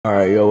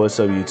Alright, yo, what's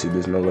up YouTube?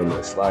 It's No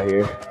Limit Sly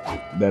here.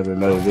 Back with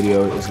another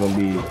video. It's gonna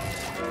be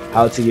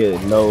how to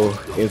get no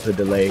input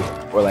delay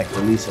or like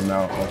release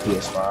amount on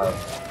PS5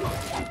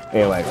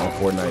 and like on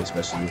Fortnite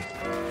especially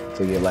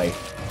to get like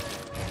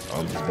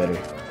just better.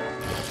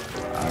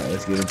 Alright,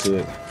 let's get into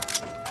it.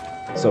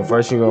 So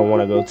first you're gonna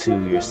wanna go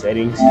to your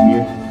settings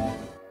here.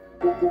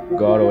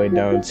 Go all the way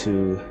down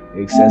to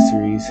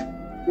accessories.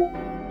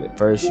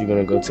 First you're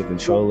gonna go to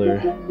controller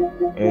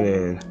and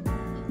then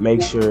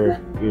make sure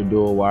your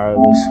dual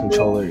wireless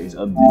controller is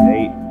up to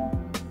date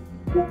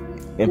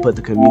and put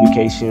the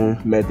communication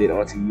method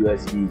onto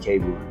USB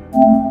cable.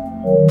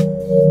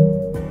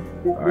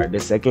 Alright,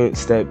 the second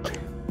step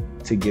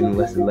to getting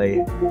less delay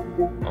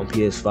on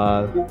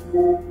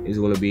PS5 is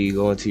going to be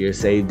going to your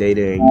save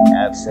data and your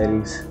app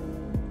settings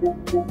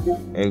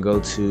and go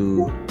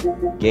to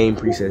game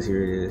presets.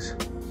 Here it is,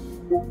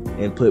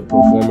 and put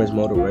performance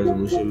mode or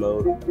resolution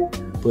mode.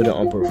 Put it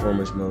on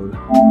performance mode to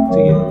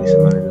get the least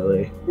amount of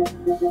delay.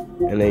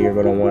 And then you're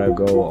going to want to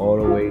go all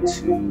the way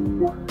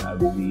to, I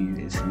believe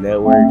it's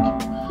network.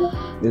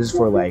 This is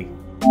for like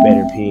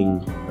better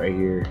ping right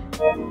here.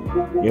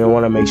 You're going to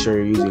want to make sure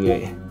you're using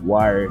a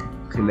wired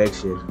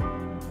connection,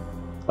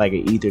 like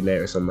an Ethernet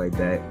or something like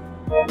that.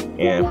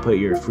 And put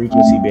your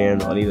frequency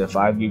band on either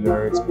 5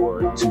 GHz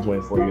or 2.4.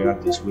 You're going to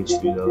have to switch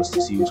through those to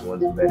see which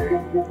one's better.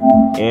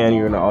 And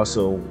you're going to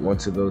also want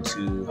to go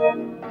to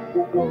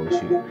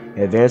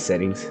advanced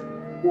settings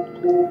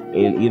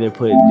and either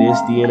put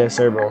this DNS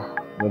server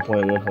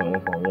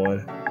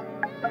 1.1.1.1,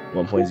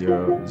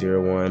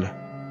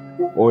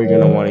 1.0.0.1, or you're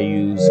going to want to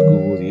use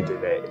Google's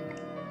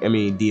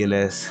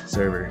DNS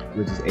server,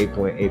 which is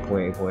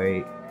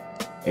 8.8.8.8,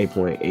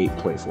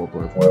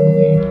 8.8.4.4, I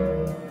believe.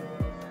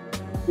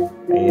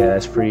 And yeah,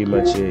 that's pretty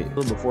much it.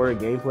 Before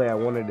the gameplay, I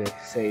wanted to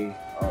say, you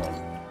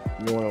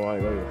want to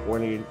go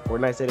to your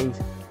Fortnite settings.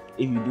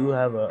 If you do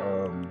have a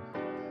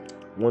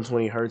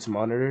 120 Hz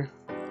monitor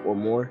or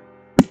more,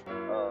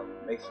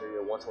 make sure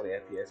your 120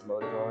 FPS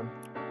mode is on.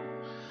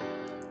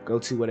 Go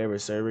to whatever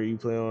server you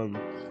play on.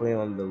 Play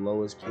on the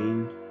lowest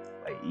ping,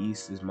 like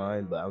East is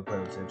mine, but I'm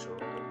playing Central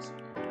because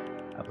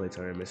I play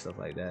tournaments, stuff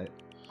like that.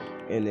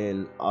 And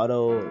then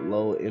auto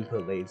low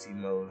input latency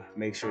mode,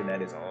 make sure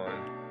that is on.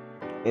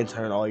 And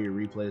turn all your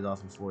replays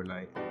off in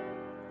Fortnite.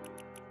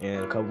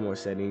 And a couple more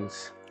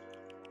settings.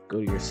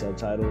 Go to your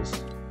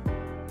subtitles.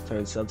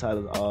 Turn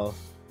subtitles off.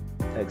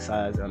 Text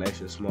size on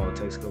extra small.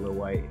 Text color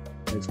white.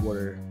 Text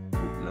border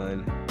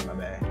none. My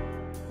bad.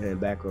 And then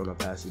background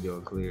opacity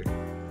on clear.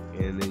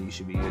 And then you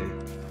should be good.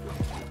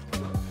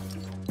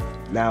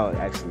 Now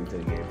actually to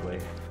the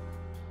gameplay.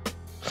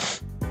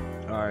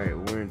 Alright,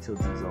 we're in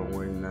Tilted Zone.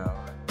 We're in now.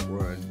 We're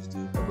gonna just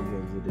do a couple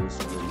games of this.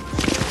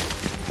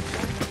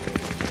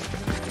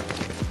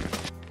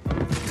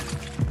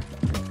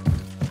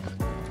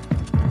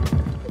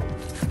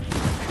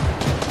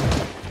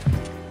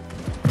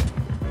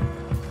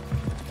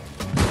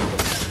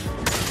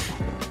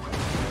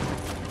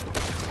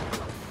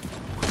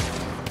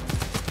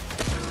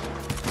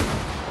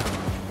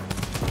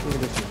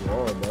 This is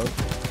wrong, bro.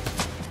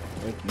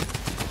 Thank you.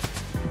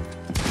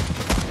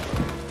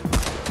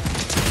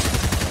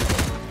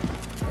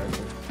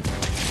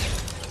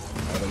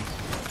 Adam.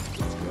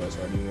 Let's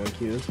go. I need 1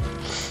 kill.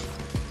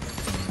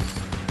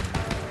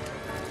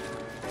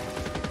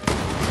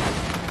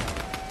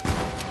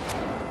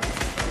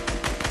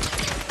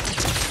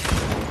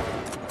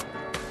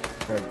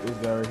 Crack this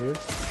guy right here.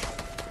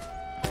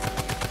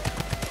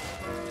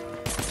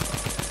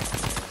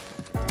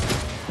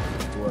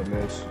 What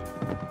miss?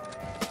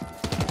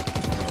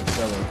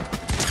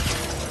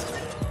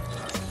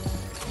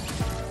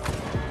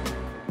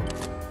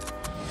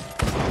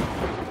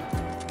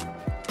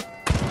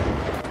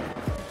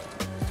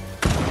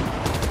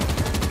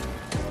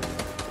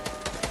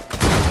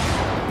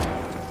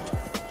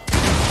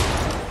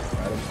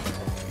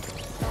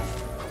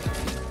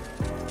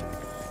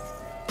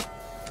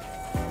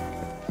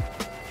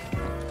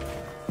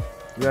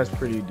 You guys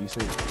pretty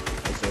decent,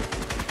 I'd say.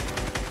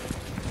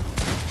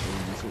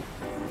 Pretty decent.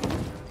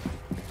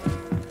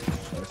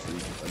 Try to see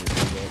if I can do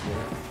that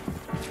there.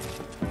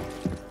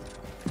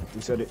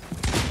 You said it.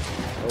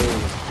 Oh.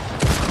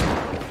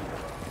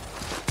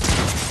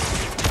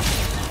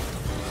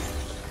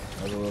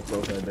 I was a little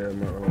close right there, I'm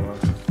not gonna lie.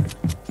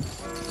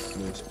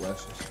 Little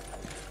splashes.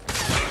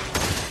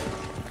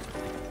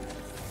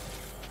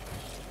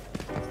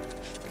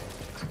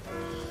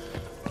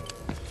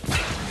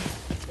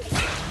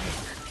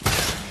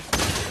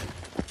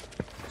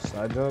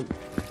 Side jump,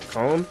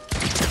 cone,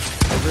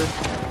 over,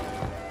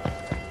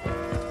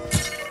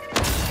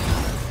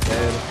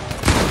 dead.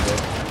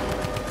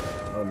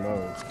 Oh no.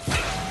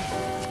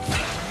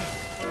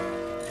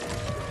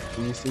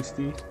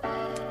 360.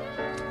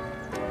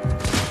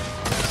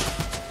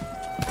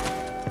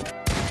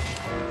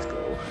 Let's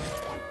go.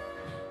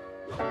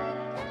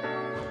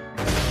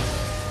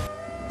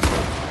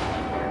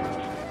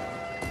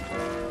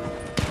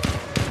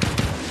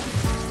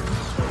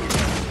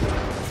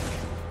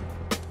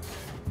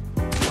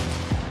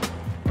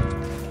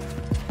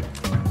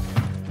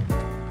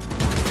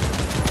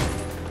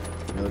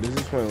 this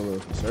is playing a little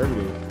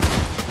conservative.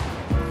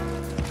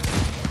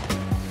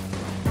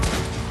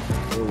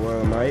 Little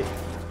Wild Knight,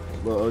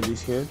 little OG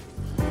skin.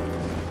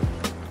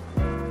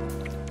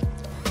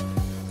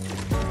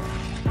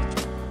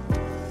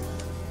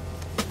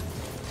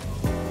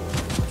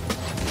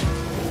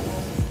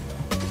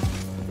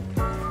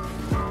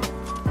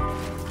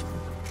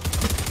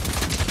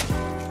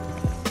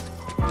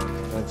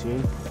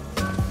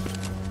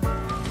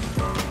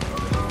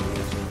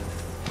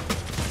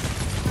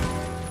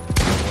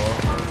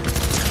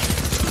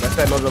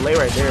 That's that no delay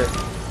right there.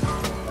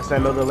 That's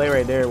that no delay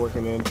right there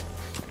working in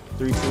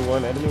 3, 2,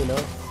 1 enemy, no?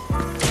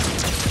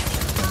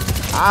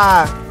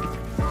 Ah!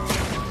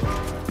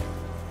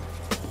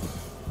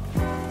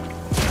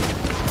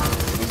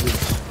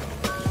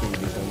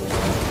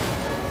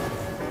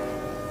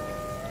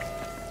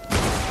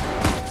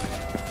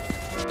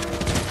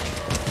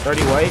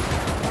 $30 white.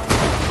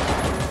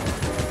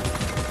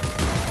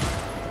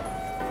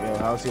 Yo,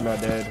 how's he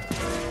not dead?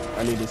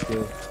 I need this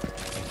kill.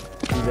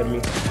 He's at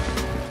me.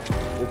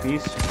 Good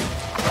piece.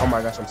 Oh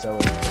my gosh, I'm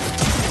selling.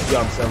 Yeah,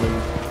 I'm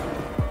selling.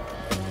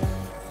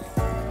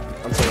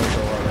 I'm selling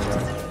so hard right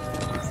now.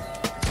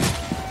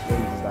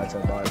 Maybe just got to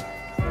the bot.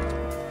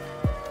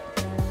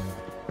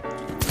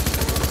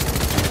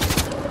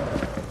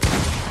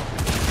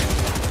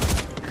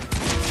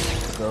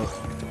 Let's go.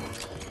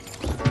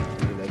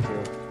 Get that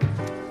kill.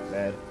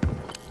 Bad.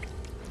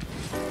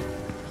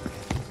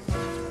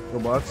 Go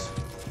box.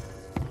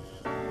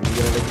 You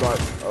get a big box.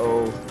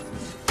 Oh.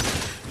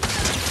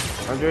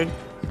 100.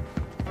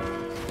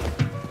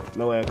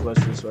 No way I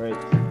clutched this, right?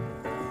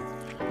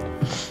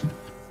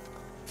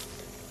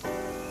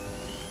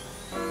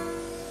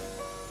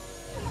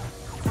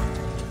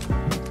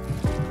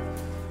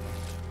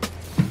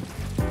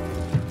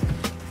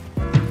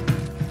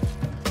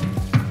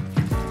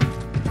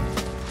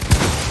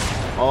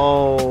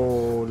 Oh.